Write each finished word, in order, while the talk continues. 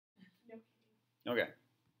Okay,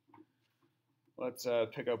 let's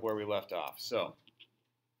pick up where we left off. So,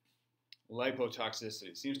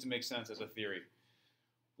 lipotoxicity seems to make sense as a theory.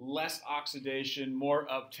 Less oxidation,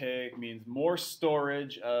 more uptake means more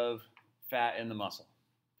storage of fat in the muscle.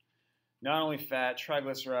 Not only fat,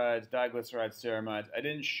 triglycerides, diglycerides, ceramides. I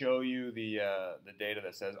didn't show you the data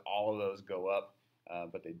that says all of those go up,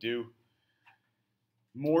 but they do.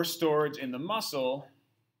 More storage in the muscle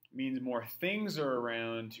means more things are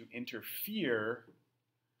around to interfere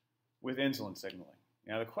with insulin signaling.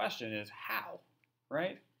 Now the question is how,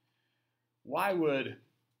 right? Why would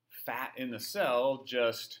fat in the cell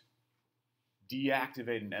just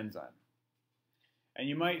deactivate an enzyme? And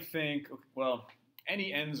you might think, well,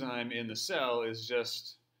 any enzyme in the cell is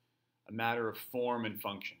just a matter of form and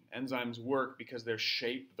function. Enzymes work because they're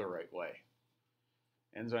shaped the right way.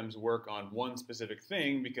 Enzymes work on one specific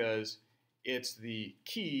thing because it's the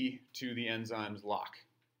key to the enzyme's lock.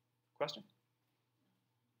 Question?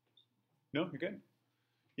 No, you're good?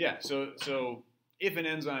 Yeah, so if an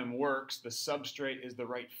enzyme works, the substrate is the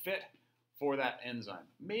right fit for that enzyme.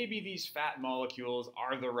 Maybe these fat molecules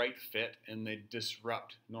are the right fit and they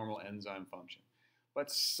disrupt normal enzyme function. But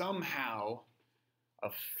somehow a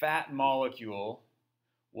fat molecule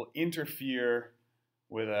will interfere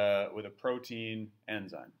with a protein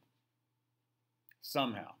enzyme.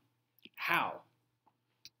 Somehow. How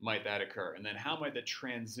might that occur? And then how might the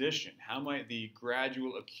transition, how might the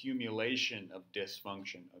gradual accumulation of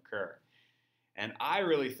dysfunction occur? And I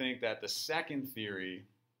really think that the second theory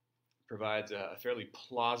provides a fairly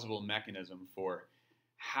plausible mechanism for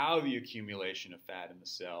how the accumulation of fat in the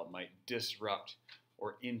cell might disrupt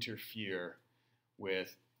or interfere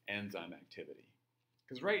with enzyme activity.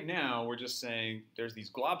 Because right now we're just saying there's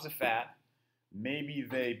these globs of fat, maybe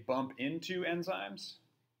they bump into enzymes,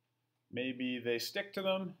 maybe they stick to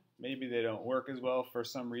them, maybe they don't work as well for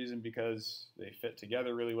some reason because they fit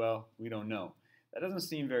together really well. We don't know. That doesn't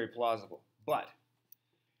seem very plausible. But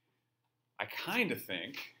I kind of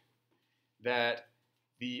think that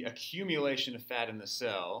the accumulation of fat in the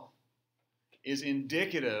cell is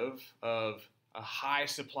indicative of a high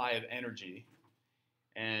supply of energy,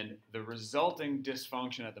 and the resulting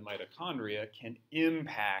dysfunction at the mitochondria can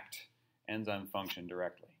impact enzyme function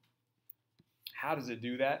directly. How does it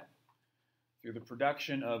do that? Through the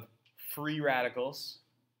production of free radicals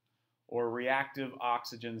or reactive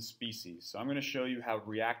oxygen species. So I'm going to show you how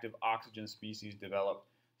reactive oxygen species develop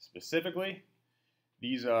specifically.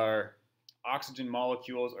 These are oxygen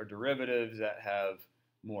molecules or derivatives that have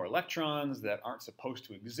more electrons that aren't supposed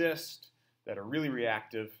to exist, that are really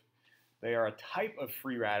reactive. They are a type of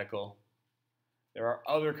free radical. There are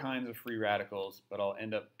other kinds of free radicals, but I'll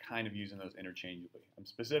end up kind of using those interchangeably. I'm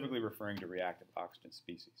specifically referring to reactive oxygen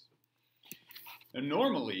species. Now,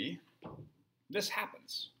 normally, this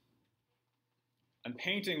happens. I'm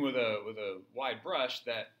painting with a wide brush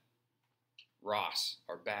that ROS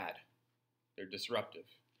are bad. They're disruptive.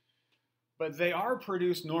 But they are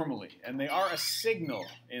produced normally, and they are a signal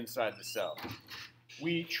inside the cell.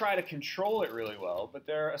 We try to control it really well, but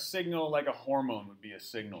they're a signal like a hormone would be a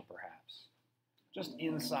signal, perhaps, just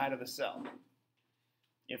inside of the cell.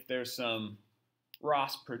 If there's some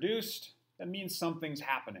ROS produced, that means something's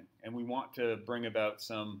happening, and we want to bring about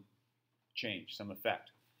some change, some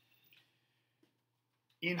effect.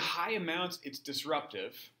 In high amounts, it's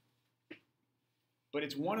disruptive, but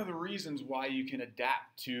it's one of the reasons why you can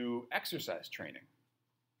adapt to exercise training.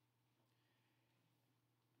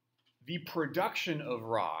 The production of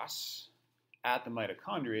ROS at the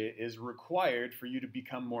mitochondria is required for you to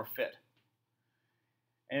become more fit.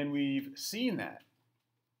 And we've seen that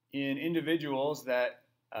in individuals that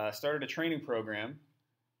started a training program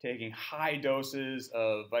taking high doses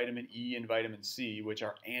of vitamin E and vitamin C, which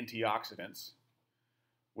are antioxidants,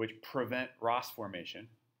 which prevent ROS formation.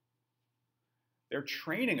 Their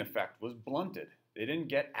training effect was blunted. They didn't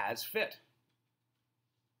get as fit.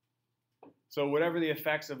 So whatever the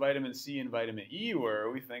effects of vitamin C and vitamin E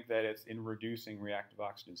were, we think that it's in reducing reactive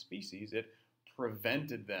oxygen species. It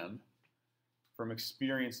prevented them from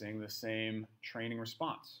experiencing the same training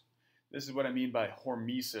response. This is what I mean by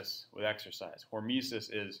hormesis with exercise. Hormesis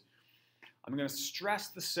is, I'm going to stress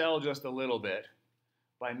the cell just a little bit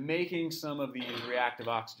by making some of these reactive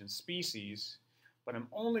oxygen species, but I'm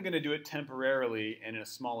only going to do it temporarily and in a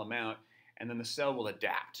small amount, and then the cell will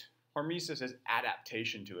adapt. Hormesis is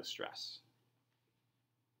adaptation to a stress.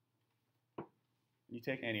 When you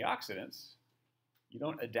take antioxidants, you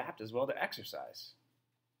don't adapt as well to exercise.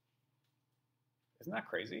 Isn't that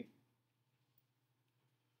crazy?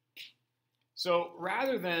 So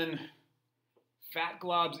rather than fat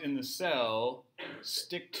globs in the cell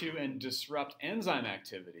stick to and disrupt enzyme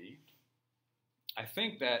activity, I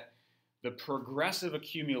think that the progressive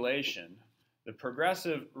accumulation, the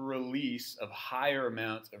progressive release of higher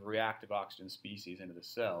amounts of reactive oxygen species into the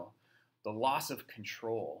cell, the loss of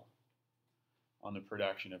control on the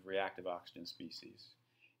production of reactive oxygen species,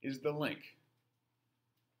 is the link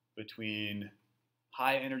between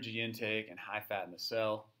high energy intake and high fat in the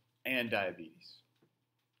cell and diabetes.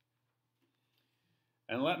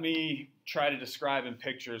 And let me try to describe in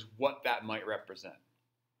pictures what that might represent.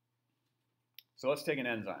 So let's take an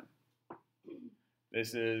enzyme.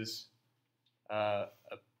 This is a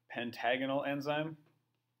pentagonal enzyme.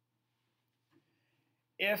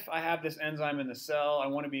 If I have this enzyme in the cell, I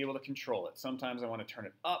want to be able to control it. Sometimes I want to turn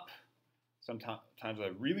it up. Sometimes I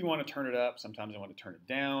really want to turn it up. Sometimes I want to turn it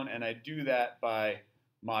down. And I do that by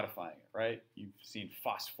modifying it, right? You've seen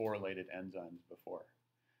phosphorylated enzymes before.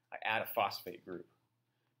 I add a phosphate group.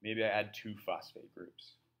 Maybe I add 2 phosphate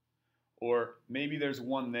groups. Or maybe there's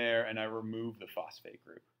one there and I remove the phosphate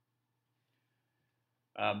group.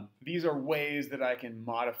 These are ways that I can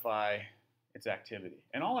modify its activity.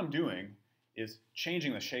 And all I'm doing is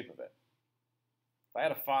changing the shape of it. If I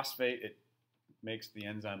add a phosphate, it makes the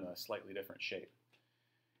enzyme a slightly different shape.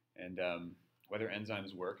 And whether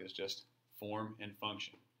enzymes work is just form and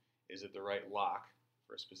function. Is it the right lock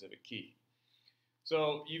for a specific key?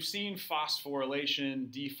 So you've seen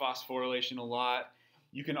phosphorylation, dephosphorylation a lot.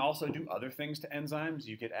 You can also do other things to enzymes.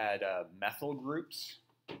 You could add methyl groups,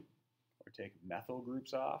 or take methyl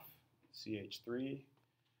groups off, CH3.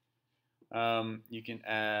 You can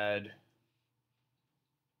add,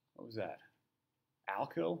 what was that?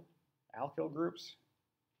 Alkyl groups.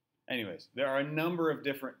 Anyways, there are a number of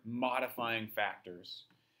different modifying factors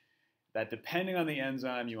that, depending on the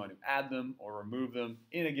enzyme, you want to add them or remove them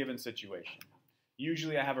in a given situation.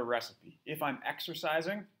 Usually I have a recipe. If I'm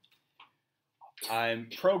exercising, I'm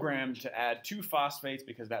programmed to add 2 phosphates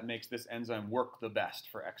because that makes this enzyme work the best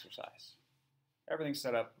for exercise. Everything's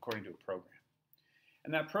set up according to a program.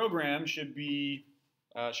 And that program should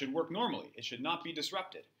work normally. It should not be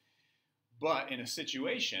disrupted. But in a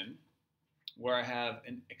situation where I have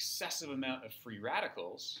an excessive amount of free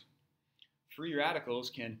radicals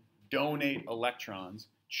can donate electrons,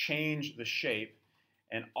 change the shape,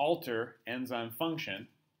 and alter enzyme function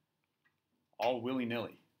all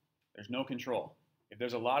willy-nilly. There's no control. If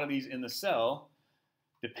there's a lot of these in the cell,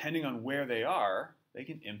 depending on where they are, they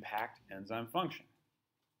can impact enzyme function.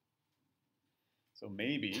 So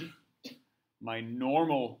maybe my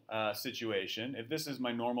normal situation, if this is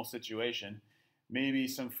my normal situation, maybe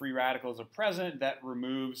some free radicals are present that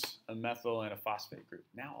removes a methyl and a phosphate group.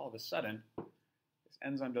 Now all of a sudden, this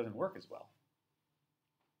enzyme doesn't work as well.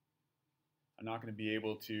 I'm not going to be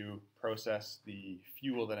able to process the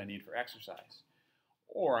fuel that I need for exercise.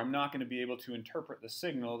 Or I'm not going to be able to interpret the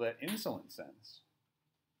signal that insulin sends.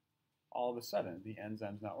 All of a sudden, the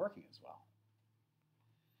enzyme's not working as well.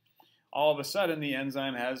 All of a sudden, the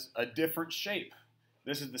enzyme has a different shape.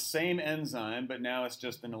 This is the same enzyme, but now it's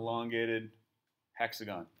just an elongated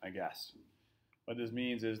hexagon, I guess. What this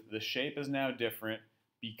means is the shape is now different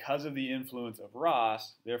because of the influence of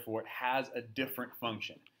ROS, therefore it has a different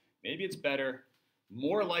function. Maybe it's better,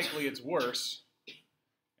 more likely it's worse,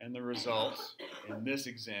 and the result in this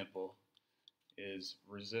example is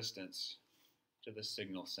resistance to the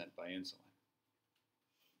signal sent by insulin.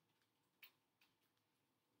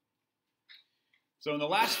 So in the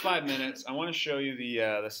last 5 minutes, I want to show you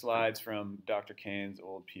the slides from Dr. Kane's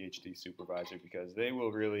old PhD supervisor, because they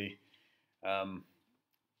will really,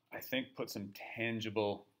 I think, put some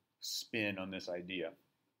tangible spin on this idea.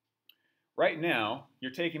 Right now,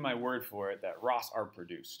 you're taking my word for it that ROS are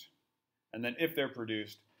produced. And then if they're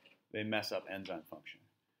produced, they mess up enzyme function.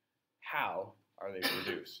 How are they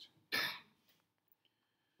produced?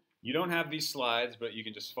 You don't have these slides, but you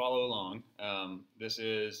can just follow along. This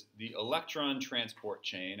is the electron transport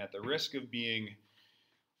chain. At the risk of being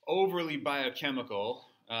overly biochemical,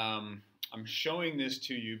 I'm showing this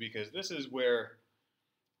to you because this is where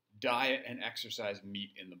diet and exercise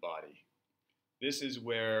meet in the body. This is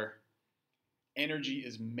where energy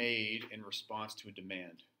is made in response to a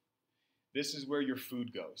demand. This is where your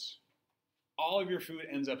food goes. All of your food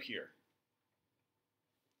ends up here.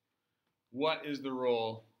 What is the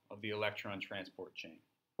role of the electron transport chain?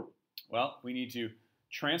 Well, we need to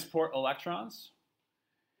transport electrons.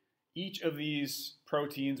 Each of these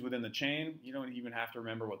proteins within the chain, you don't even have to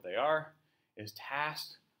remember what they are, is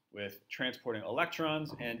tasked with transporting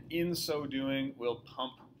electrons, and in so doing will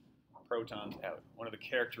pump protons out. One of the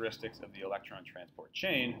characteristics of the electron transport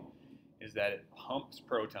chain is that it pumps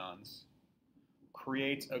protons,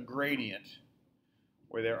 creates a gradient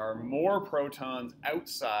where there are more protons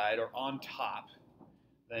outside or on top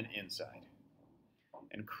than inside.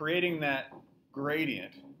 And creating that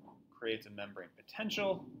gradient creates a membrane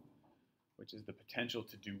potential, which is the potential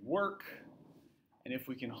to do work. And if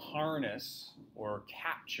we can harness or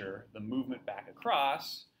capture the movement back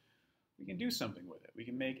across, we can do something with it. We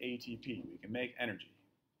can make ATP, we can make energy,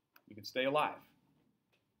 we can stay alive.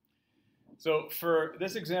 So for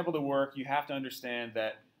this example to work, you have to understand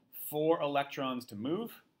that for electrons to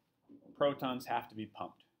move, protons have to be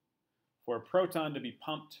pumped. For a proton to be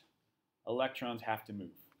pumped, electrons have to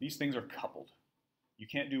move. These things are coupled. You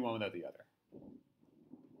can't do one without the other.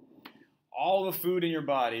 All the food in your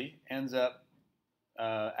body ends up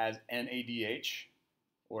as NADH,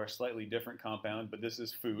 or a slightly different compound, but this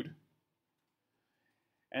is food.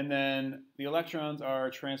 And then the electrons are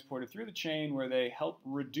transported through the chain where they help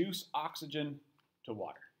reduce oxygen to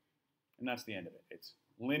water. And that's the end of it. It's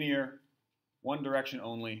linear, one direction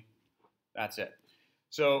only. That's it.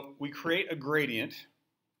 So we create a gradient.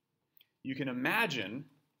 You can imagine,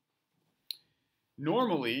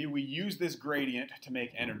 normally we use this gradient to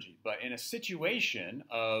make energy, but in a situation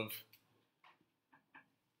of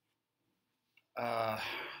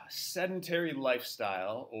sedentary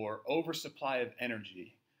lifestyle or oversupply of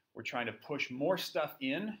energy, we're trying to push more stuff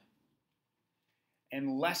in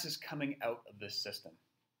and less is coming out of this system.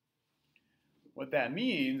 What that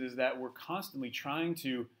means is that we're constantly trying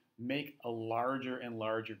to make a larger and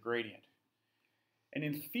larger gradient. And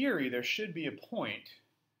in theory, there should be a point.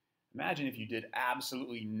 Imagine if you did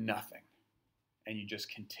absolutely nothing and you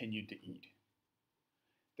just continued to eat.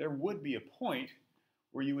 There would be a point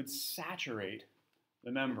where you would saturate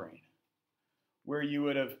the membrane, where you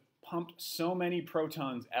would have pumped so many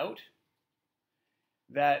protons out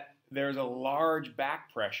that there's a large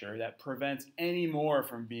back pressure that prevents any more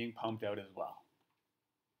from being pumped out as well.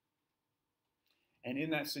 And in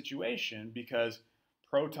that situation, because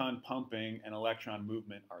proton pumping and electron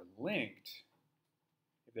movement are linked,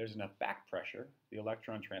 if there's enough back pressure, the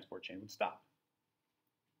electron transport chain would stop.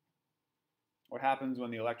 What happens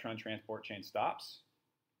when the electron transport chain stops?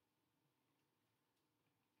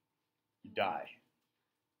 You die.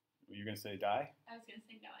 Were you going to say die? I was going to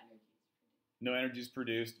say no energy is produced. No energy is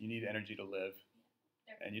produced. You need energy to live.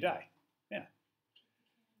 Yeah. And you die. Yeah.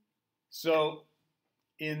 So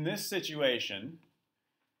in this situation,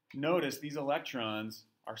 notice these electrons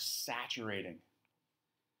are saturating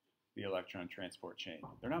the electron transport chain.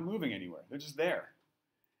 They're not moving anywhere. They're just there.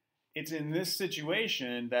 It's in this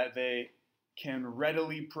situation that they can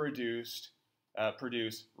readily produce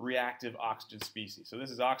reactive oxygen species. So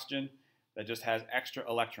this is oxygen that just has extra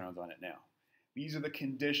electrons on it now. These are the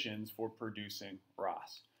conditions for producing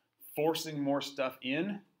ROS. Forcing more stuff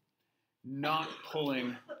in, not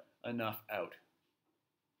pulling enough out.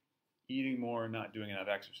 Eating more, not doing enough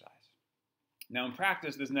exercise. Now in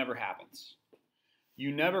practice, this never happens.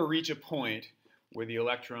 You never reach a point where the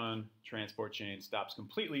electron transport chain stops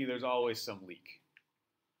completely. There's always some leak.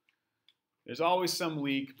 There's always some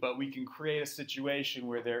leak, but we can create a situation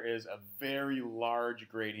where there is a very large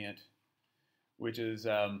gradient, which is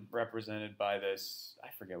represented by this, I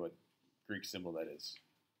forget what Greek symbol that is.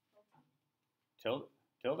 Tilde?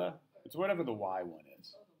 It's whatever the Y one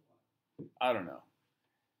is. I don't know.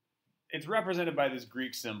 It's represented by this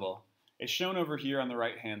Greek symbol. It's shown over here on the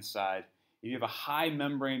right-hand side. If you have a high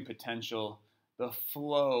membrane potential, the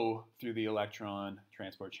flow through the electron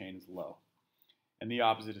transport chain is low. And the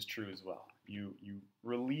opposite is true as well. You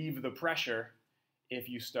relieve the pressure if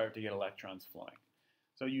you start to get electrons flowing.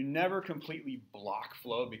 So you never completely block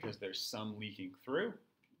flow because there's some leaking through.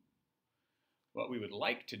 What we would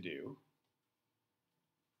like to do,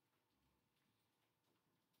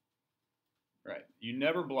 right, you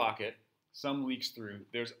never block it, some leaks through,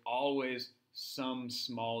 there's always some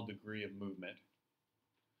small degree of movement.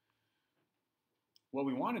 What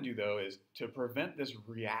we want to do though is to prevent this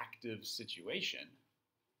reactive situation,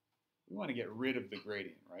 we want to get rid of the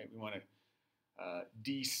gradient, right? We want to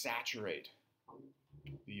desaturate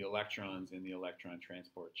the electrons in the electron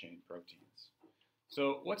transport chain proteins.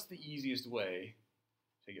 So what's the easiest way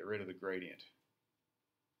to get rid of the gradient?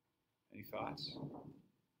 Any thoughts?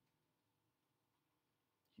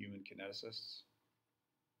 Human kineticists?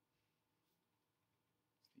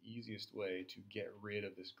 It's the easiest way to get rid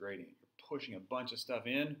of this gradient. You're pushing a bunch of stuff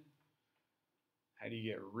in. How do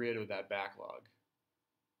you get rid of that backlog?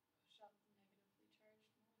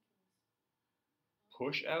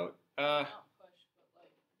 Push out? Not push, but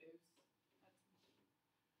like produce.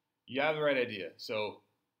 You have the right idea. So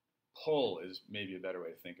pull is maybe a better way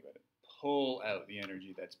to think about it. Pull out the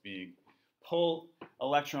energy that's being, pull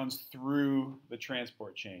electrons through the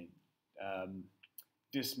transport chain,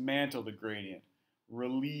 dismantle the gradient,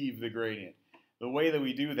 relieve the gradient. The way that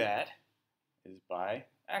we do that, is by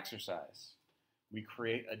exercise. We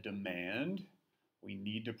create a demand. We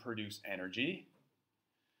need to produce energy,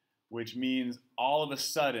 which means all of a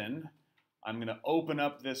sudden, I'm going to open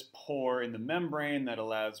up this pore in the membrane that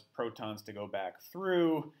allows protons to go back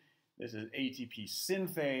through. This is ATP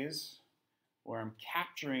synthase, where I'm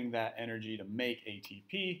capturing that energy to make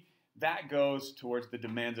ATP. That goes towards the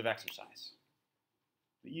demands of exercise.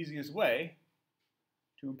 The easiest way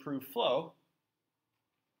to improve flow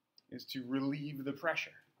is to relieve the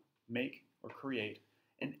pressure, make or create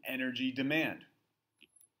an energy demand.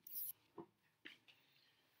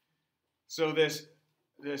 So this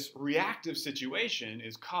reactive situation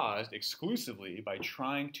is caused exclusively by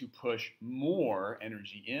trying to push more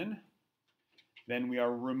energy in than we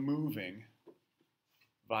are removing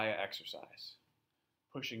via exercise.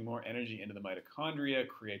 Pushing more energy into the mitochondria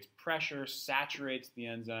creates pressure, saturates the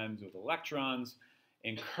enzymes with electrons,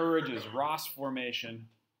 encourages ROS formation.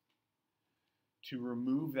 To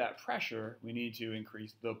remove that pressure, we need to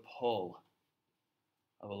increase the pull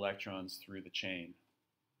of electrons through the chain.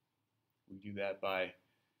 We do that by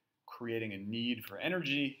creating a need for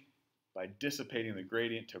energy, by dissipating the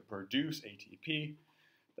gradient to produce ATP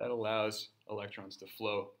that allows electrons to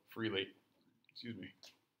flow freely. Excuse me.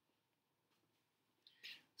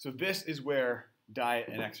 So this is where diet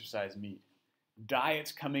and exercise meet.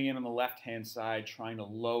 Diet's coming in on the left-hand side, trying to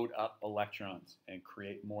load up electrons and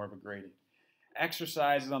create more of a gradient.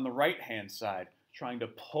 Exercise is on the right-hand side, trying to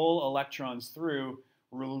pull electrons through,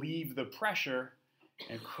 relieve the pressure,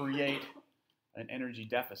 and create an energy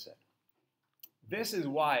deficit. This is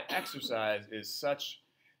why exercise is such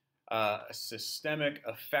a systemic,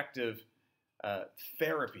 effective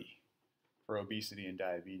therapy for obesity and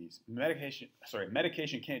diabetes. Medication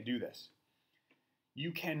can't do this.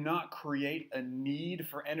 You cannot create a need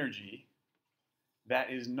for energy that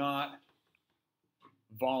is not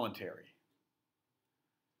voluntary.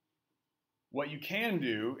 What you can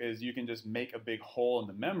do is you can just make a big hole in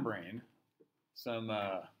the membrane.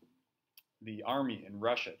 The army in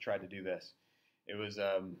Russia tried to do this. It was,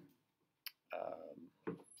 I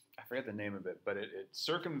forget the name of it, but it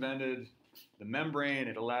circumvented the membrane.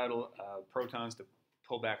 It allowed protons to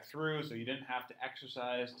pull back through, so you didn't have to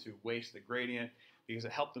exercise to waste the gradient because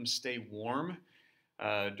it helped them stay warm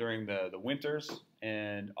during the winters.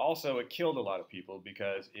 And also it killed a lot of people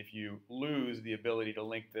because if you lose the ability to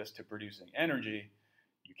link this to producing energy,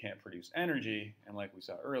 you can't produce energy. And like we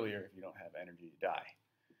saw earlier, if you don't have energy, you die.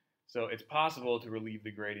 So it's possible to relieve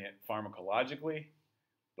the gradient pharmacologically,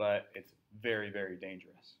 but it's very, very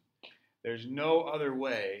dangerous. There's no other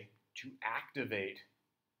way to activate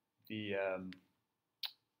the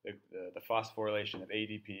phosphorylation of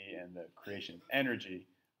ADP and the creation of energy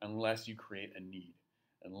unless you create a need,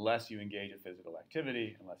 unless you engage in physical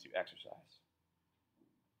activity, unless you exercise.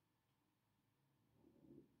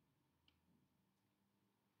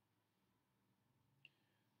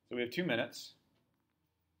 So we have 2 minutes.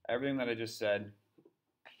 Everything that I just said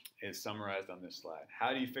is summarized on this slide.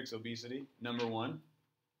 How do you fix obesity? Number 1,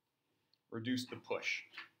 reduce the push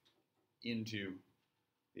into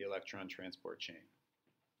the electron transport chain.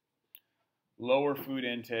 Lower food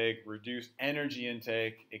intake, reduce energy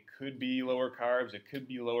intake. It could be lower carbs, it could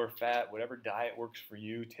be lower fat. Whatever diet works for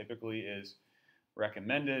you typically is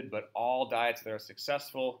recommended, but all diets that are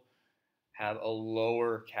successful have a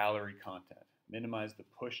lower calorie content. Minimize the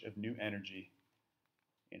push of new energy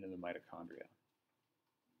into the mitochondria.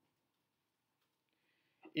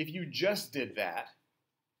 If you just did that,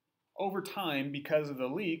 over time, because of the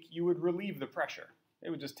leak, you would relieve the pressure. It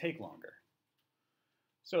would just take longer.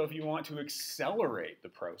 So if you want to accelerate the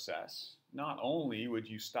process, not only would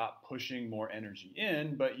you stop pushing more energy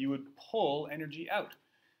in, but you would pull energy out,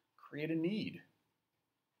 create a need.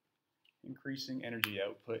 Increasing energy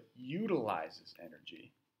output utilizes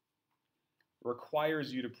energy,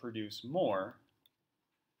 requires you to produce more,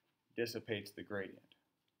 dissipates the gradient.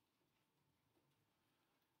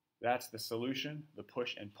 That's the solution, the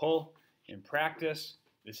push and pull. In practice,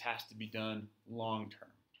 this has to be done long term.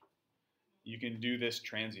 You can do this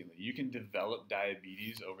transiently. You can develop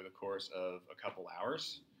diabetes over the course of a couple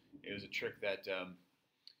hours. It was a trick that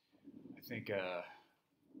I think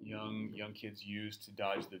young kids used to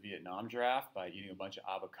dodge the Vietnam draft by eating a bunch of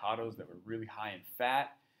avocados that were really high in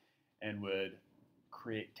fat and would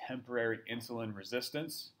create temporary insulin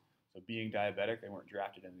resistance. So being diabetic, they weren't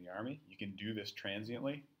drafted in the army. You can do this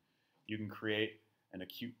transiently. You can create an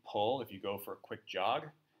acute pull if you go for a quick jog.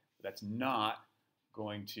 That's not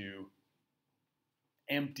going to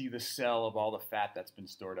empty the cell of all the fat that's been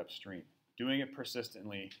stored upstream. Doing it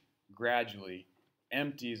persistently, gradually,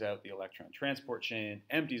 empties out the electron transport chain,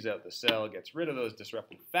 empties out the cell, gets rid of those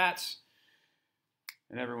disruptive fats,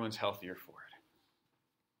 and everyone's healthier for it.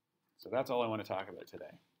 So that's all I want to talk about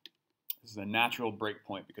today. This is a natural break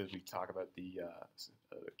point because we talk about the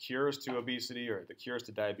cures to obesity or the cures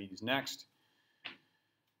to diabetes next.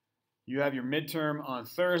 You have your midterm on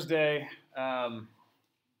Thursday.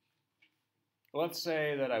 Let's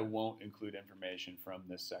say that I won't include information from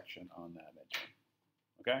this section on that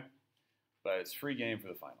midterm, okay? But it's free game for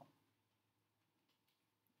the final.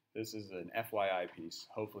 This is an FYI piece.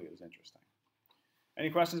 Hopefully it was interesting. Any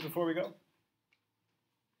questions before we go?